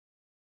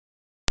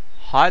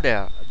Hi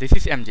there, this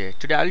is MJ.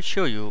 Today I'll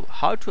show you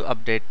how to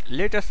update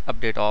latest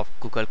update of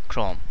Google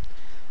Chrome.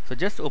 So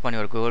just open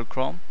your Google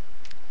Chrome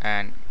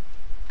and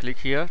click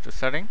here to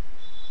setting,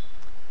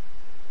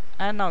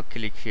 and now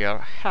click here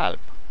help,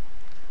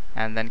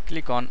 and then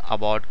click on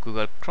about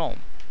Google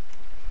Chrome.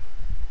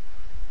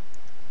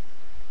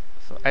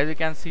 So as you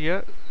can see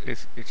here,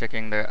 it's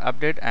checking the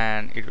update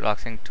and it will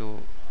asking to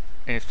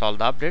install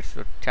the update.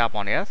 So tap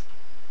on yes,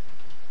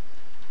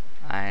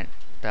 and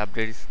the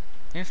update is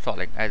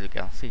installing as you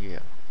can see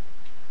here.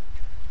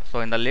 So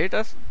in the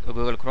latest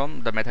Google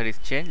Chrome the method is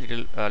changed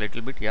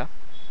little bit, yeah.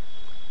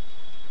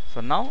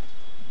 So now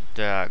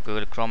the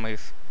Google Chrome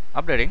is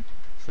updating,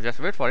 so just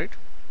wait for it.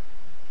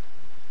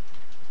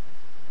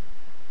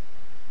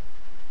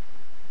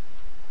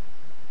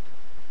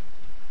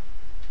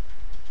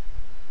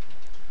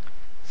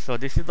 So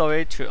this is the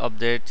way to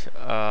update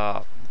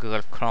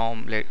Google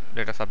Chrome,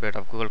 latest update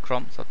of Google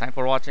Chrome. So thanks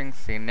for watching.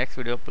 See you in next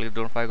video. Please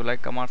don't forget to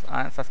like, comment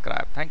and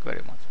subscribe. Thank you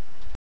very much.